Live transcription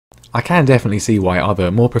I can definitely see why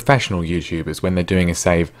other more professional YouTubers, when they're doing a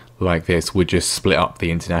save like this, would just split up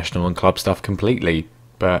the international and club stuff completely.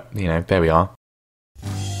 But, you know, there we are.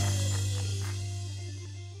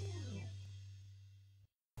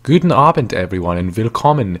 Guten Abend everyone, and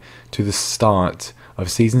willkommen to the start of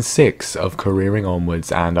Season 6 of Careering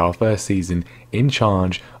Onwards, and our first season in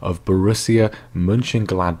charge of Borussia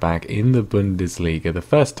Mönchengladbach in the Bundesliga, the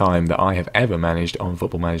first time that I have ever managed on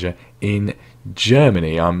Football Manager in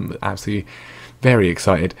Germany. I'm absolutely very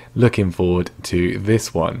excited, looking forward to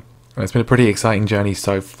this one. It's been a pretty exciting journey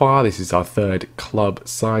so far. This is our third club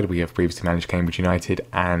side. We have previously managed Cambridge United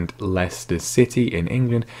and Leicester City in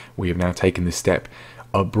England. We have now taken the step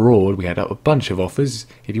abroad. We had a bunch of offers.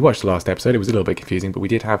 If you watched the last episode, it was a little bit confusing, but we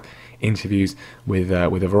did have interviews with a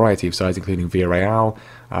variety of sides, including Villarreal,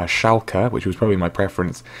 Schalke, which was probably my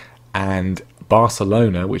preference, and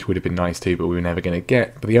Barcelona, which would have been nice too, but we were never going to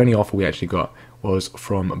get. But the only offer we actually got was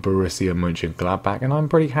from Borussia Mönchengladbach, and I'm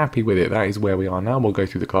pretty happy with it. That is where we are now. We'll go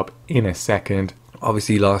through the club in a second.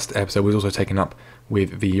 Obviously, last episode was also taken up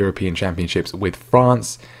with the European Championships with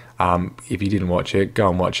France. If you didn't watch it, go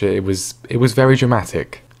and watch it. It was very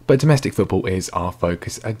dramatic. But domestic football is our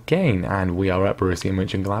focus again, and we are at Borussia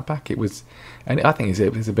Mönchengladbach. And I think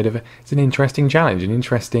it's an interesting challenge, an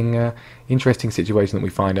interesting situation that we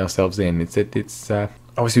find ourselves in. It's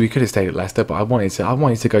obviously we could have stayed at Leicester, but I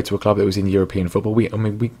wanted to go to a club that was in European football.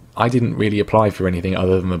 I didn't really apply for anything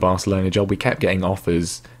other than the Barcelona job. We kept getting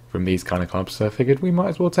offers from these kind of clubs, so I figured we might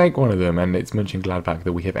as well take one of them, and it's Mönchengladbach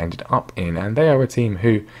that we have ended up in, and they are a team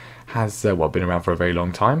who has been around for a very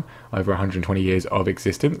long time, over 120 years of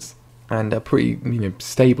existence, and a pretty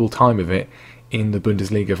stable time of it in the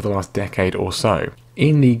Bundesliga for the last decade or so.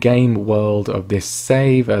 In the game world of this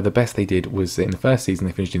save, the best they did was in the first season.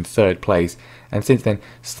 They finished in 3rd place, and since then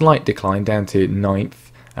slight decline down to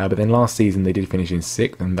 9th. But then last season they did finish in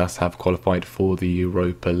 6th and thus have qualified for the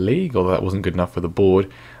Europa League, although that wasn't good enough for the board.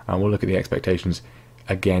 We'll look at the expectations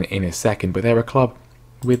again in a second, but they're a club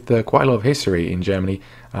with quite a lot of history in Germany,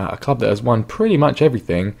 a club that has won pretty much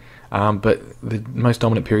everything, but the most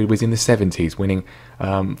dominant period was in the 70s, winning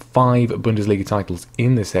 5 Bundesliga titles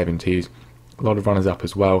in the 70s, a lot of runners-up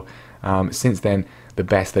as well. Since then, the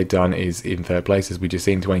best they've done is in 3rd place, as we just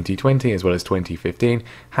seen in 2020 as well as 2015,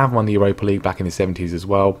 have won the Europa League back in the 70s as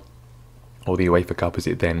well, or the UEFA Cup as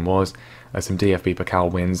it then was, some DFB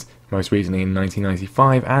Pokal wins, most recently in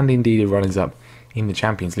 1995, and indeed a runners-up in the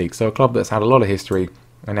Champions League. So a club that's had a lot of history,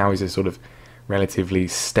 and now is a sort of relatively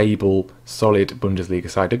stable, solid Bundesliga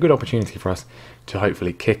side. A good opportunity for us to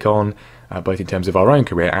hopefully kick on, both in terms of our own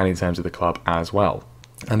career and in terms of the club as well.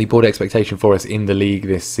 And the board expectation for us in the league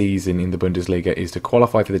this season in the Bundesliga is to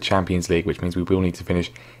qualify for the Champions League, which means we will need to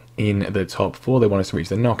finish in the top 4. They want us to reach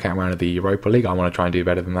the knockout round of the Europa League. I want to try and do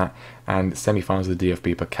better than that. And semi-finals of the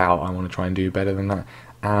DFB Pokal, I want to try and do better than that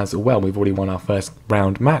as well. We've already won our first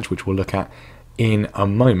round match, which we'll look at in a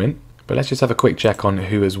moment. But let's just have a quick check on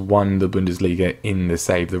who has won the Bundesliga in the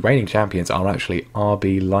save. The reigning champions are actually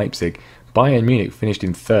RB Leipzig. Bayern Munich finished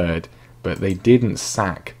in 3rd, but they didn't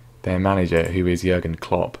sack their manager, who is Jurgen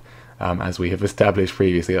Klopp, as we have established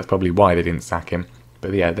previously. That's probably why they didn't sack him.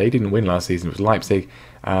 But yeah, they didn't win last season. It was Leipzig.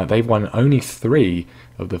 They've won only 3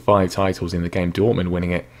 of the 5 titles in the game. Dortmund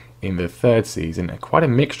winning it in the 3rd season. Quite a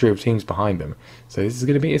mixture of teams behind them. So this is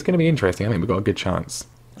going to be interesting. I think we've got a good chance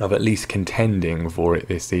of at least contending for it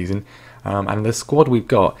this season. And the squad we've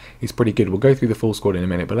got is pretty good. We'll go through the full squad in a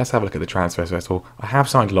minute, but let's have a look at the transfers first of all. I have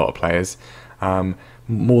signed a lot of players,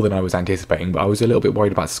 more than I was anticipating, but I was a little bit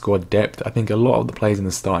worried about squad depth. I think a lot of the players in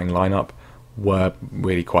the starting lineup were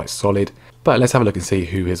really quite solid. But let's have a look and see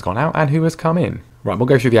who has gone out and who has come in. Right, we'll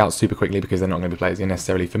go through the outs super quickly because they're not going to be players you're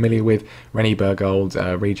necessarily familiar with. Rennie Bergold,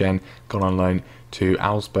 Regen, gone on loan to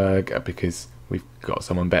Augsburg because we've got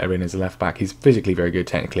someone better in as a left back. He's physically very good,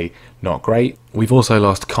 technically not great. We've also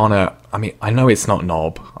lost Connor. I mean, I know it's not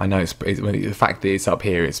Knob. I know it's the fact that it's up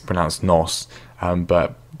here, it's pronounced Nos.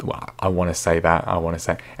 But well, I want to say that.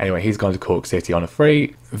 Anyway, he's gone to Cork City on a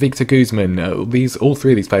free. Victor Guzman. All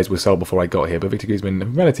 3 of these players were sold before I got here, but Victor Guzman, a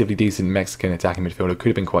relatively decent Mexican attacking midfielder, could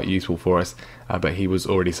have been quite useful for us, but he was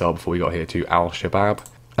already sold before we got here to Al Shabab.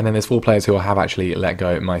 And then there's 4 players who I have actually let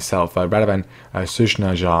go myself. Radovan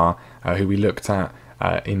Sujnajar, who we looked at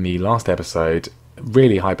in the last episode.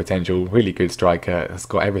 Really high potential, really good striker, has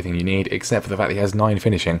got everything you need, except for the fact that he has 9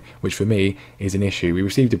 finishing, which for me is an issue. We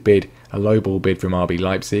received a lowball bid from RB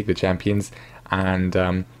Leipzig, the champions, and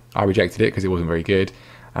I rejected it because it wasn't very good.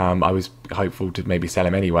 I was hopeful to maybe sell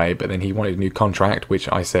him anyway, but then he wanted a new contract, which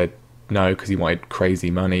I said no because he wanted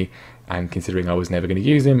crazy money. And considering I was never going to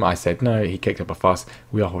use him, I said no. He kicked up a fuss.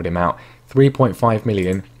 We offered him out 3.5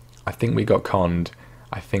 million. I think we got conned.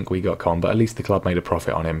 I think we got con, but at least the club made a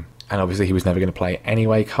profit on him. And obviously he was never going to play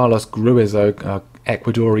anyway. Carlos Gruezo,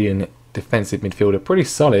 Ecuadorian defensive midfielder, pretty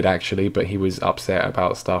solid actually, but he was upset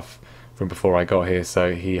about stuff from before I got here,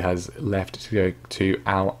 so he has left to go to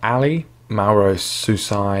Al Ali. Mauro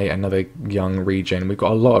Susai, another young regen. We've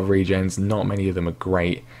got a lot of regens, not many of them are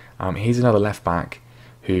great. He's another left back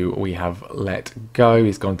who we have let go.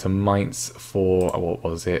 He's gone to Mainz for, what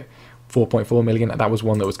was it, 4.4 million. That was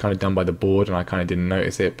one that was kind of done by the board and I kind of didn't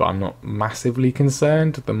notice it, but I'm not massively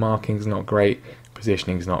concerned. The marking's not great,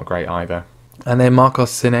 positioning's not great either. And then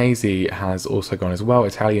Marcos Senesi has also gone as well,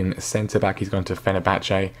 Italian centre-back. He's gone to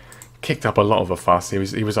Fenerbahce. Kicked up a lot of a fuss. He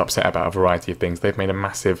was upset about a variety of things. They've made a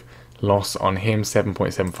massive loss on him,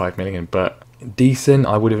 7.75 million, but decent.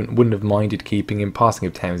 I wouldn't have minded keeping him. Passing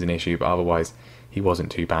of 10 is an issue, but otherwise he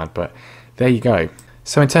wasn't too bad. But there you go.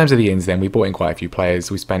 So in terms of the ins then, we brought in quite a few players.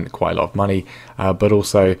 We spent quite a lot of money, but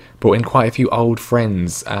also brought in quite a few old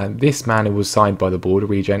friends. This man who was signed by the board,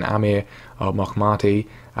 regen, Amir Mohammadi,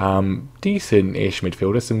 decent-ish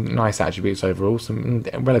midfielder, some nice attributes overall, some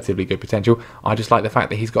relatively good potential. I just like the fact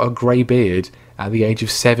that he's got a grey beard at the age of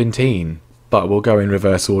 17. But we'll go in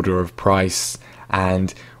reverse order of price,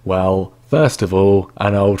 and, well, first of all,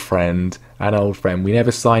 an old friend. We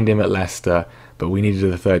never signed him at Leicester, but we needed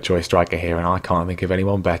a third choice striker here, and I can't think of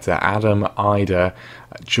anyone better. Adam Ida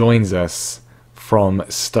joins us from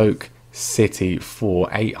Stoke City for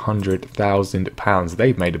 £800,000.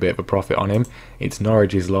 They've made a bit of a profit on him. It's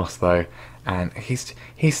Norwich's loss though, and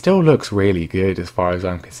he still looks really good as far as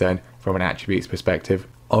I'm concerned from an attributes perspective.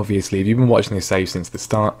 Obviously, if you've been watching this save since the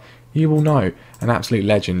start, you will know an absolute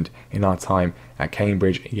legend in our time at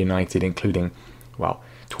Cambridge United, including, well,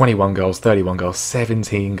 21 goals, 31 goals,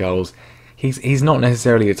 17 goals. He's not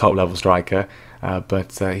necessarily a top level striker,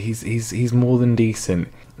 but he's more than decent.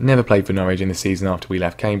 Never played for Norwich in the season after we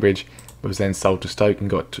left Cambridge, but was then sold to Stoke and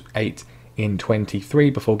got 8 in 23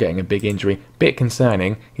 before getting a big injury. Bit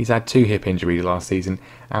concerning, he's had 2 hip injuries last season,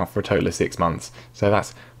 out for a total of 6 months. So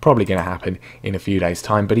that's probably going to happen in a few days'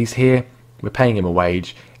 time, but he's here. We're paying him a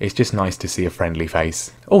wage. It's just nice to see a friendly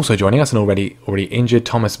face. Also joining us, and already injured,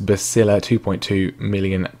 Thomas Basila, £2.2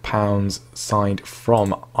 million, signed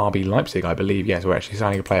from RB Leipzig, I believe. Yes, we're actually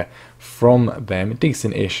signing a player from them.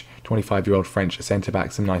 Decent-ish 25-year-old French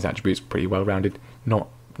centre-back. Some nice attributes, pretty well-rounded. Not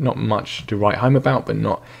much to write home about, but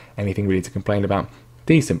not anything really to complain about.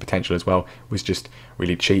 Decent potential as well, was just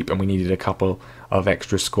really cheap, and we needed a couple of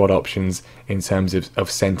extra squad options in terms of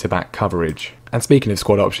centre-back coverage. And speaking of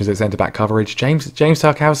squad options at centre-back coverage, James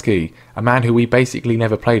Tarkowski, a man who we basically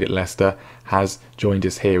never played at Leicester, has joined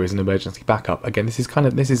us here as an emergency backup. Again, this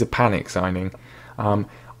is a panic signing.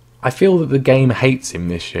 I feel that the game hates him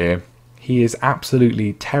this year. He is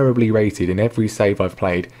absolutely terribly rated in every save I've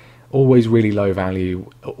played. Always really low value,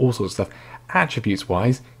 all sorts of stuff.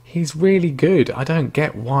 Attributes-wise, he's really good. I don't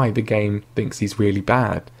get why the game thinks he's really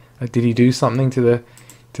bad. Did he do something to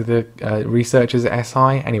the researchers at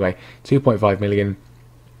SI? Anyway, 2.5 million.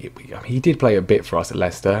 He did play a bit for us at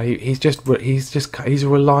Leicester. He's a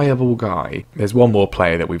reliable guy. There's one more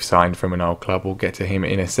player that we've signed from an old club. We'll get to him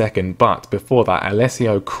in a second. But before that,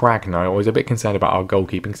 Alessio Cragno. I was a bit concerned about our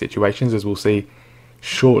goalkeeping situations, as we'll see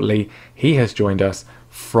shortly. He has joined us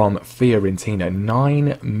from Fiorentina,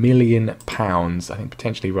 £9 million, I think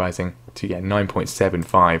potentially rising to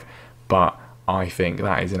 9.75, but I think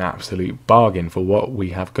that is an absolute bargain for what we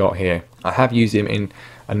have got here. I have used him in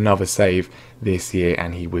another save this year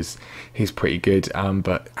and he's pretty good,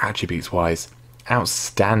 but attributes wise,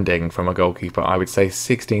 outstanding from a goalkeeper. I would say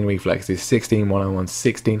 16 reflexes, 16 one-on-one,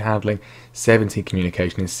 16 handling, 17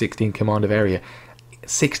 communication and 16 command of area,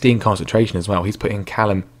 16 concentration as well. He's putting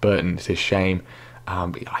Callum Burton to shame.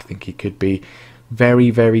 I think he could be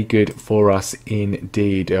very, very good for us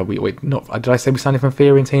indeed. Did I say we signed him from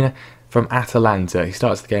Fiorentina? From Atalanta. He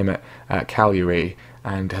starts the game at Cagliari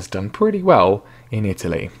and has done pretty well in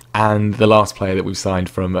Italy. And the last player that we've signed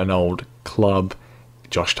from an old club,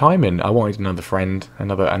 Josh Tyman. I wanted another friend,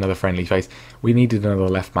 another friendly face. We needed another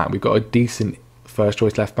left back. We've got a decent first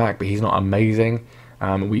choice left back, but he's not amazing.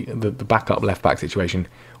 The backup left back situation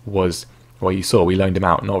was, well, you saw we loaned him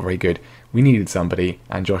out, not very good. We needed somebody,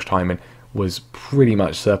 and Josh Tyman was pretty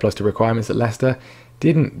much surplus to requirements at Leicester.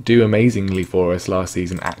 Didn't do amazingly for us last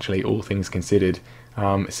season, actually, all things considered.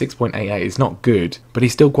 6.88 is not good, but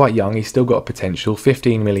he's still quite young. He's still got potential.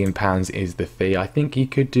 £15 million is the fee. I think he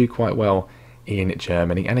could do quite well in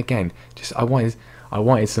Germany. And again, just I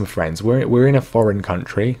wanted some friends. We're in a foreign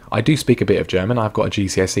country. I do speak a bit of German. I've got a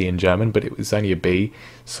GCSE in German, but it was only a B,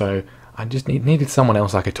 so I just needed someone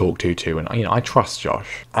else I could talk to too, and I trust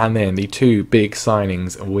Josh. And then the two big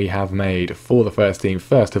signings we have made for the first team.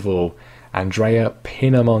 First of all, Andrea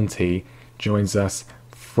Pinamonti joins us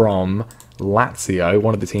from Lazio,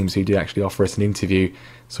 one of the teams who did actually offer us an interview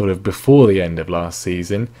sort of before the end of last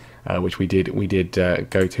season, which we did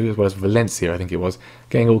go to, as well as Valencia, I think it was,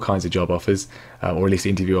 getting all kinds of job offers, or at least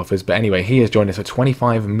interview offers. But anyway, he has joined us for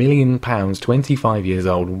 £25 million, 25 years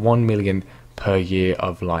old, 1 million per year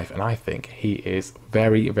of life, and I think he is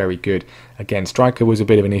very, very good. Again, striker was a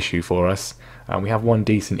bit of an issue for us. We have one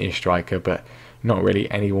decent-ish striker, but not really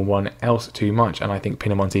anyone else too much, and I think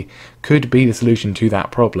Pinamonti could be the solution to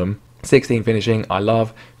that problem. 16 finishing, I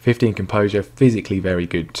love. 15 composure, physically very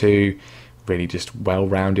good too. Really just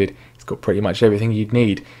well-rounded. He's got pretty much everything you'd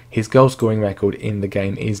need. His goal-scoring record in the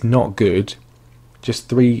game is not good. Just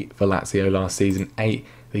 3 for Lazio last season, 8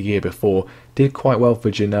 the year before. Did quite well for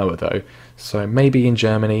Genoa though. So maybe in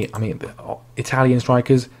Germany, I mean, Italian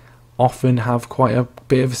strikers often have quite a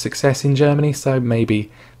bit of success in Germany, so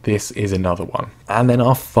maybe this is another one. And then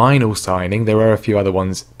our final signing, there are a few other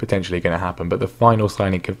ones potentially going to happen, but the final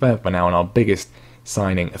signing confirmed for now, and our biggest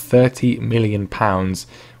signing, £30 million,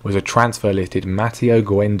 was a transfer listed Matteo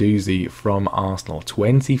Guendouzi from Arsenal,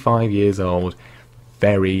 25 years old.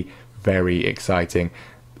 Very, very exciting.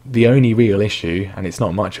 The only real issue, and it's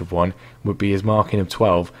not much of one, would be his marking of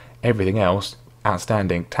 12. Everything else,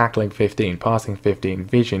 outstanding. Tackling 15, passing 15,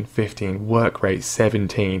 vision 15, work rate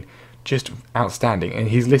 17. Just outstanding. And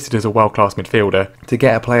he's listed as a world-class midfielder. To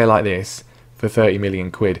get a player like this for 30 million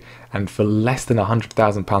quid and for less than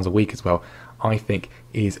 £100,000 a week as well, I think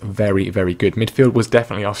is very, very good. Midfield was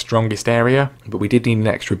definitely our strongest area, but we did need an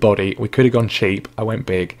extra body. We could have gone cheap. I went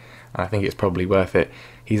big, and I think it's probably worth it.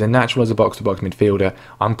 He's a natural as a box-to-box midfielder.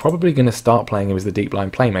 I'm probably going to start playing him as the deep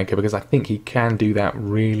line playmaker because I think he can do that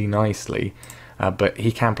really nicely. But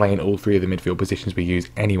he can play in all 3 of the midfield positions we use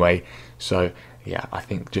anyway. So yeah, I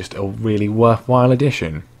think just a really worthwhile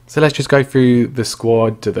addition. So let's just go through the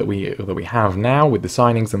squad that we have now with the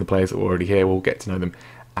signings and the players that are already here. We'll get to know them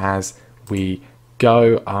as we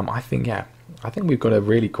go. I think we've got a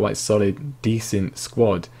really quite solid, decent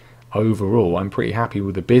squad overall. I'm pretty happy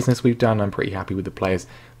with the business we've done. I'm pretty happy with the players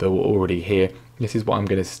that were already here. This is what I'm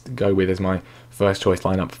going to go with as my first choice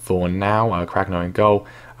lineup for now. Kragno in goal.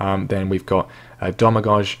 Then we've got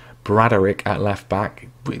Domagoj, Bradaric at left back.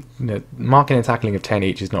 Marking and tackling of 10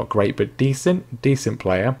 each is not great, but decent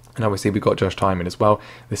player. And obviously we've got Josh Tymon as well.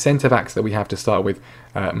 The centre backs that we have to start with,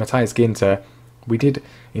 Matthias Ginter. We did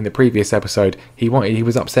in the previous episode. He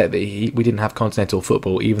was upset that we didn't have continental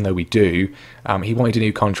football, even though we do. He wanted a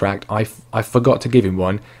new contract. I forgot to give him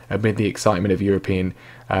one amid the excitement of European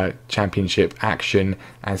Championship action,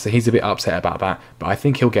 and so he's a bit upset about that. But I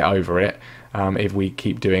think he'll get over it if we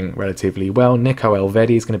keep doing relatively well. Nico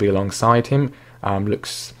Elvedi is going to be alongside him.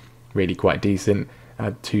 Looks really quite decent.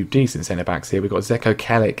 2 decent centre backs here. We've got Zeko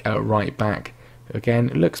Kelik at right back. Again,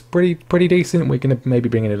 looks pretty decent. We're going to maybe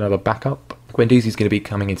bring in another backup. Guendouzi's going to be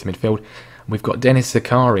coming into midfield. We've got Dennis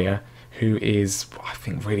Zakaria, who is, I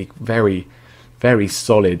think, really very, very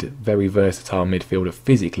solid, very versatile midfielder,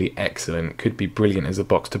 physically excellent. Could be brilliant as a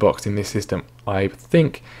box-to-box in this system, I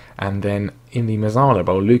think. And then in the Mazala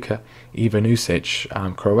Bowl, Luka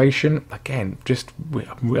Ivanusic, Croatian. Again, just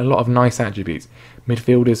a lot of nice attributes.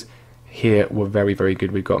 Midfielders here were very, very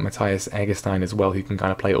good. We've got Matthias Egerstein as well, who can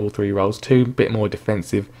kind of play all 3 roles too. A bit more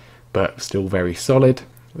defensive, but still very solid.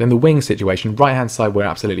 Then the wing situation, right-hand side, we're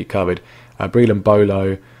absolutely covered. Breland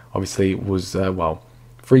Bolo, obviously, was,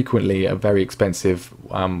 frequently a very expensive,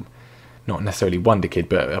 not necessarily wonder kid,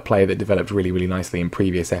 but a player that developed really, really nicely in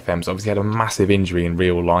previous FMs. Obviously had a massive injury in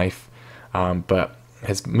real life, but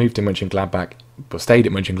has moved to Mönchengladbach, but stayed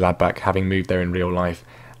at Mönchengladbach, having moved there in real life.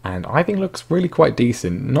 And I think looks really quite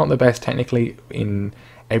decent. Not the best technically in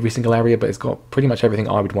every single area, but it's got pretty much everything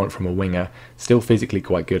I would want from a winger. Still physically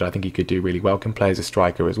quite good. I think he could do really well. Can play as a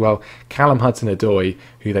striker as well. Callum Hudson-Odoi,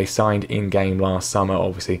 who they signed in-game last summer.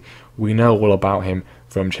 Obviously, we know all about him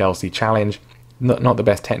from Chelsea Challenge. Not the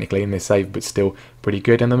best technically in this save, but still pretty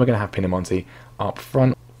good. And then we're going to have Pinamonti up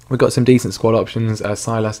front. We've got some decent squad options.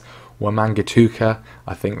 Silas Wamangituka,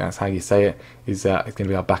 I think that's how you say it, is going to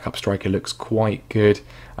be our backup striker. Looks quite good.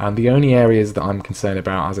 The only areas that I'm concerned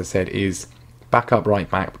about, as I said, is backup right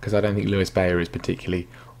back, because I don't think Lewis Bayer is particularly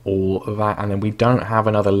all of that. And then we don't have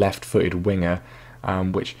another left-footed winger,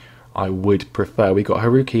 which I would prefer. We got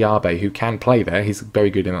Haruki Abe, who can play there. He's very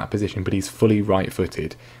good in that position, but he's fully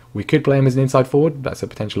right-footed. We could play him as an inside forward. That's a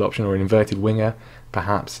potential option, or an inverted winger,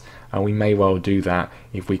 perhaps. And we may well do that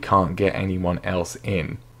if we can't get anyone else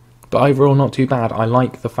in. But overall, not too bad. I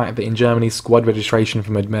like the fact that in Germany, squad registration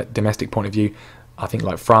from a domestic point of view, I think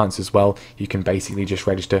like France as well, you can basically just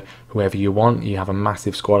register whoever you want. You have a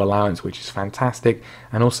massive squad allowance, which is fantastic.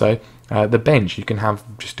 And also the bench, you can have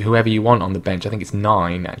just whoever you want on the bench. I think it's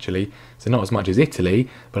 9 actually, so not as much as Italy,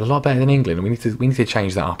 but a lot better than England. We need to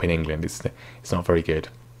change that up in England. It's not very good.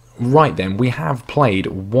 Right then, we have played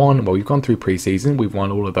one, well, we've gone through pre-season, we've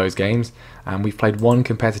won all of those games, and we've played one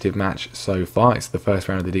competitive match so far. It's the first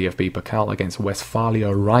round of the DFB Pokal against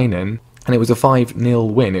Westfalia Rhinen, and it was a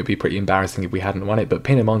 5-0 win. It would be pretty embarrassing if we hadn't won it, but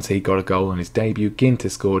Pinamonti got a goal on his debut,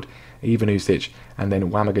 Ginter scored, Ivanusic, and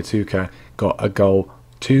then Wamagatuka got a goal,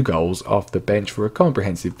 2 goals off the bench for a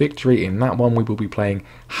comprehensive victory. In that one, we will be playing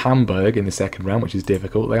Hamburg in the second round, which is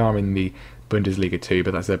difficult. They are in the Bundesliga 2,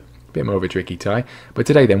 but that's a bit more of a tricky tie. But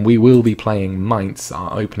today then we will be playing Mainz,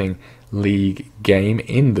 our opening league game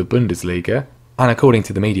in the Bundesliga, and according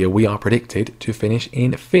to the media we are predicted to finish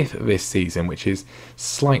in 5th this season, which is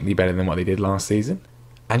slightly better than what they did last season.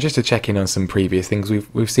 And just to check in on some previous things,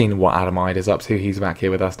 we've seen what Adam Ida's up to. He's back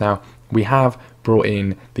here with us now. We have brought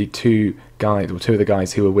in the two of the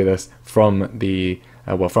guys who were with us from the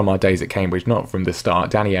from our days at Cambridge, not from the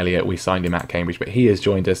start. Danny Elliott, we signed him at Cambridge, but he has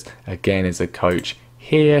joined us again as a coach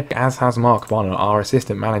here, as has Mark Bonner, our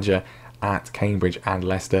assistant manager at Cambridge and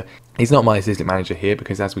Leicester. He's not my assistant manager here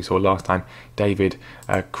because, as we saw last time, David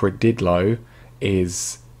Credidlo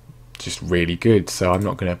is just really good, so I'm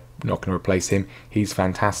not gonna replace him. He's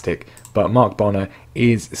fantastic, but Mark Bonner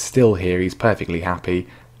is still here. He's perfectly happy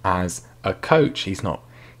as a coach. He's not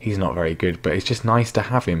very good, but it's just nice to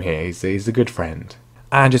have him here. He's a good friend.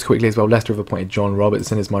 And just quickly as well, Leicester have appointed John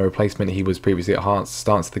Robertson as my replacement. He was previously at Hearts,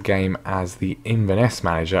 starts the game as the Inverness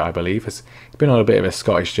manager, I believe. He's been on a bit of a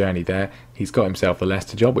Scottish journey there. He's got himself the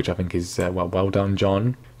Leicester job, which I think is, well done,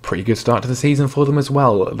 John. Pretty good start to the season for them as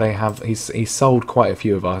well. He's sold quite a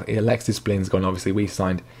few of our... Alexis Blin's gone, obviously. We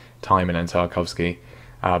signed Timon and Tarkovsky.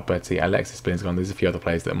 But yeah, Alexis Blin's gone. There's a few other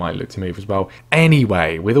players that might look to move as well.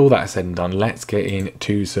 Anyway, with all that said and done, let's get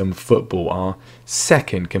into some football. Our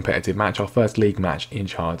second competitive match, our first league match in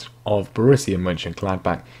charge of Borussia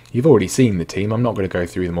Mönchengladbach. You've already seen the team. I'm not going to go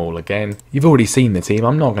through them all again. You've already seen the team.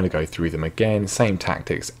 I'm not going to go through them again. Same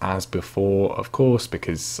tactics as before, of course,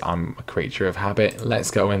 because I'm a creature of habit.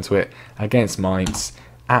 Let's go into it against Mainz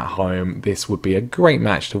at home. This would be a great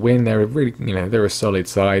match to win. They're a really, they're a solid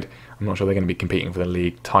side. I'm not sure they're going to be competing for the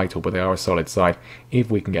league title, but they are a solid side. If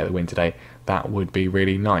we can get the win today, that would be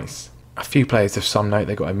really nice. A few players of some note.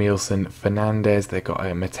 They've got Emilson Fernandez. They've got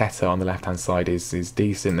Mateta on the left-hand side is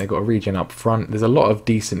decent. They've got a regen up front. There's a lot of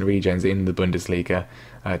decent regens in the Bundesliga.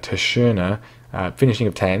 Toshurner, finishing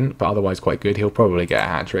of 10, but otherwise quite good. He'll probably get a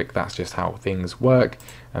hat-trick. That's just how things work.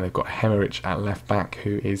 And they've got Hemmerich at left-back,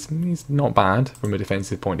 who he's not bad from a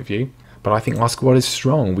defensive point of view. But I think our squad is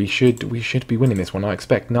strong. We should be winning this one. I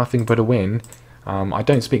expect nothing but a win. I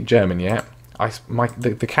don't speak German yet.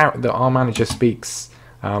 Our manager speaks,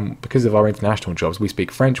 because of our international jobs, we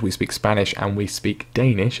speak French, we speak Spanish, and we speak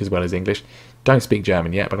Danish as well as English. Don't speak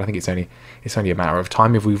German yet, but I think it's only a matter of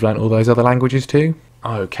time if we've learnt all those other languages too.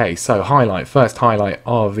 Okay, so first highlight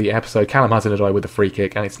of the episode, Callum Hudson-Odoi with a free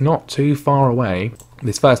kick, and it's not too far away.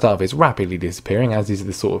 This first half is rapidly disappearing, as is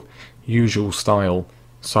the sort of usual style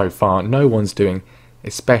so far. No one's doing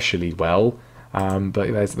especially well,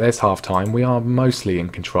 but there's half time. We are mostly in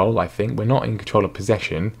control. I think we're not in control of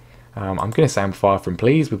possession. I'm going to say I'm far from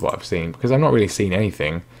pleased with what I've seen because I've not really seen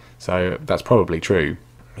anything, so that's probably true.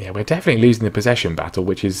 Yeah, we're definitely losing the possession battle,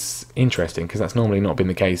 which is interesting because that's normally not been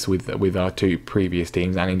the case with our two previous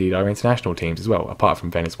teams and indeed our international teams as well, apart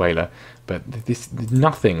from Venezuela. But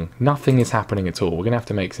nothing is happening at all. We're going to have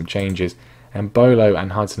to make some changes, and Bolo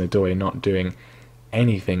and Hudson-Odoi are not doing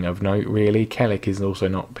anything of note really. Kellick is also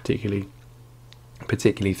not particularly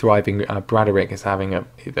thriving. Braderick is having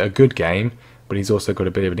a good game, but he's also got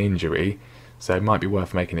a bit of an injury, so it might be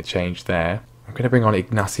worth making a change there. I'm going to bring on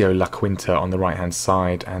Ignacio La Quinta on the right hand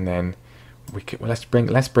side, and then let's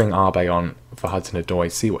bring Arbe on for Hudson-Odoi.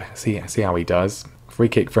 See how he does. Free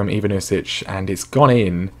kick from Ivanusic, and it's gone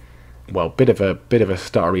in. Well, bit of a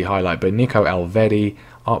stuttery highlight, but Nico Alvedi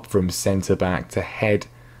up from centre back to head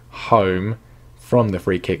home from the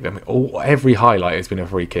free kick. Every highlight has been a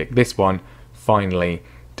free kick. This one finally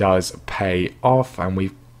does pay off, and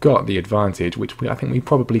we've got the advantage, which I think we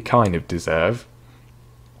probably kind of deserve.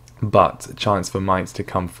 But a chance for Mainz to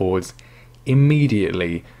come forwards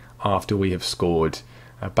immediately after we have scored.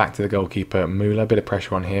 Back to the goalkeeper, Müller, a bit of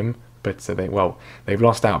pressure on him, but they've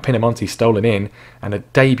lost out. Pinamonti stolen in, and a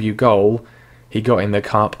debut goal he got in the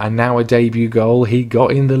cup, and now a debut goal he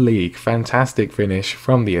got in the league. Fantastic finish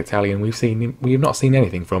from the Italian. We have not seen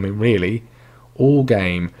anything from him really all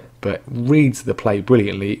game, but reads the play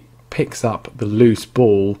brilliantly, picks up the loose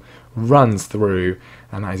ball runs through,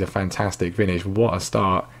 and that is a fantastic finish. What a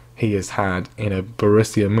start he has had in a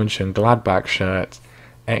Borussia Mönchengladbach shirt.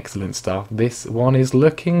 Excellent stuff. This one is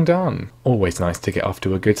looking done. Always nice to get off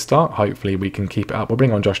to a good start. Hopefully we can keep it up. We'll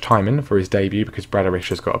bring on Josh Timon for his debut because Braderish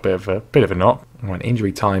has got a bit of a knock. When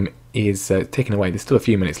injury time is ticking away, there's still a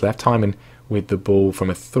few minutes left. Timon with the ball from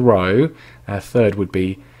a throw. Third would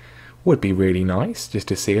be really nice just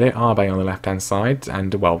to seal it. Arbe on the left hand side,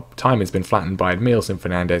 and well, Timon's been flattened by Edmilson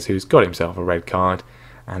Fernandez, who's got himself a red card,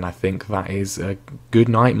 and I think that is a good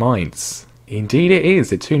night, Mainz. Indeed it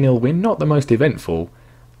is a 2-0 win. Not the most eventful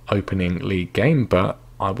opening league game, but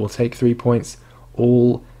I will take 3 points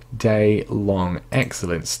all day long.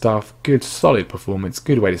 Excellent stuff. Good solid performance.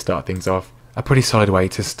 Good way to start things off. A pretty solid way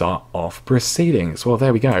to start off proceedings. Well,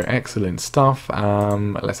 there we go. Excellent stuff.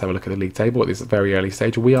 Let's have a look at the league table at this very early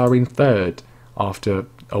stage. We are in third after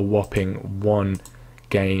a whopping 1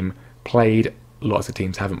 game played. Lots of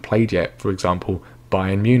teams haven't played yet. For example,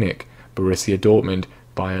 Bayern Munich, Borussia Dortmund,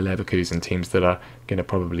 Bayer Leverkusen, teams that are going to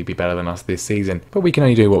probably be better than us this season. But we can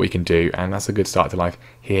only do what we can do, and that's a good start to life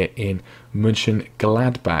here in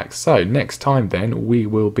Mönchengladbach. So next time then, we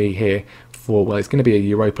will be here for, well, it's going to be a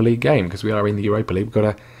Europa League game because we are in the Europa League.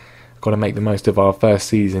 We've got to make the most of our first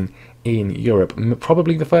season in Europe.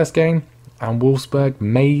 Probably the first game, and Wolfsburg,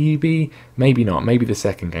 maybe not, maybe the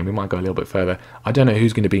second game. We might go a little bit further. I don't know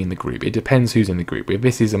who's going to be in the group. It depends who's in the group. If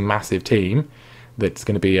this is a massive team that's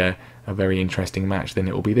going to be a very interesting match, then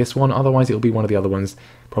it will be this one. Otherwise it will be one of the other ones,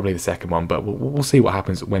 probably the second one, but we'll see what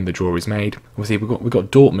happens when the draw is made. We'll see. We've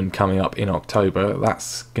got Dortmund coming up in October.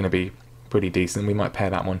 That's going to be pretty decent. We might pair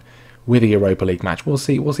that one with a Europa League match. We'll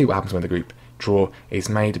see what happens when the group draw is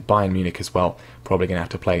made. Bayern Munich as well, probably going to have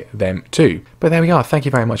to play them too. But there we are. Thank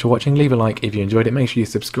you very much for watching. Leave a like if you enjoyed it. Make sure you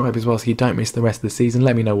subscribe as well so you don't miss the rest of the season.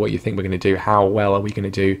 Let me know what you think we're going to do. How well are we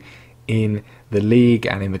going to do in the league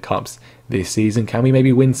and in the cups this season? Can we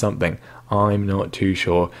maybe win something? I'm not too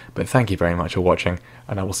sure, but thank you very much for watching,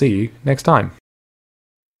 and I will see you next time.